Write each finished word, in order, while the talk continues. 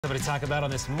Somebody to talk about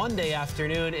on this Monday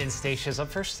afternoon, and Stacey's up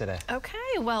first today.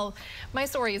 Okay, well, my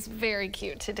story is very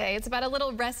cute today. It's about a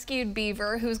little rescued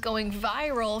beaver who's going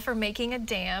viral for making a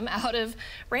dam out of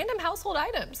random household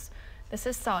items. This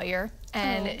is Sawyer,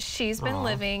 and she's been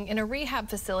living in a rehab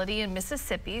facility in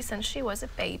Mississippi since she was a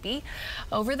baby.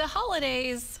 Over the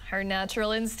holidays, her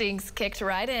natural instincts kicked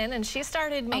right in, and she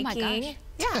started making,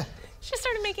 she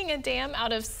started making a dam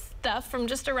out of stuff from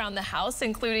just around the house,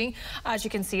 including, as you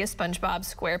can see, a SpongeBob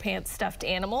SquarePants stuffed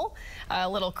animal, a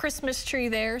little Christmas tree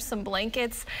there, some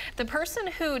blankets. The person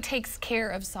who takes care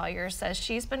of Sawyer says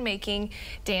she's been making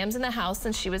dams in the house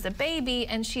since she was a baby,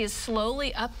 and she has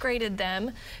slowly upgraded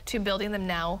them to building them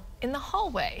now in the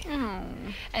hallway.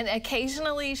 And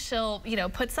occasionally she'll,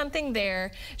 put something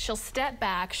there, she'll step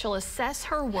back, she'll assess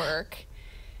her work,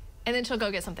 and then she'll go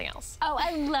get something else. Oh,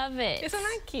 I love it. Isn't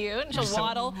that cute? She'll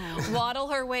waddle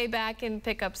her way back and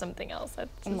pick up something else. That's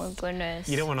oh my goodness.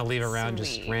 You don't want to leave around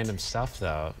just random stuff,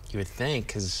 though. You would think,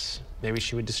 because maybe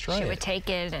she would destroy it. She would take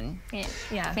it, and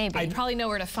yeah, maybe. I'd probably know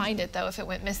where to find it, though, if it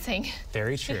went missing.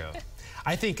 Very true.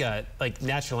 I think, like,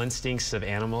 natural instincts of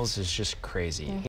animals is just crazy.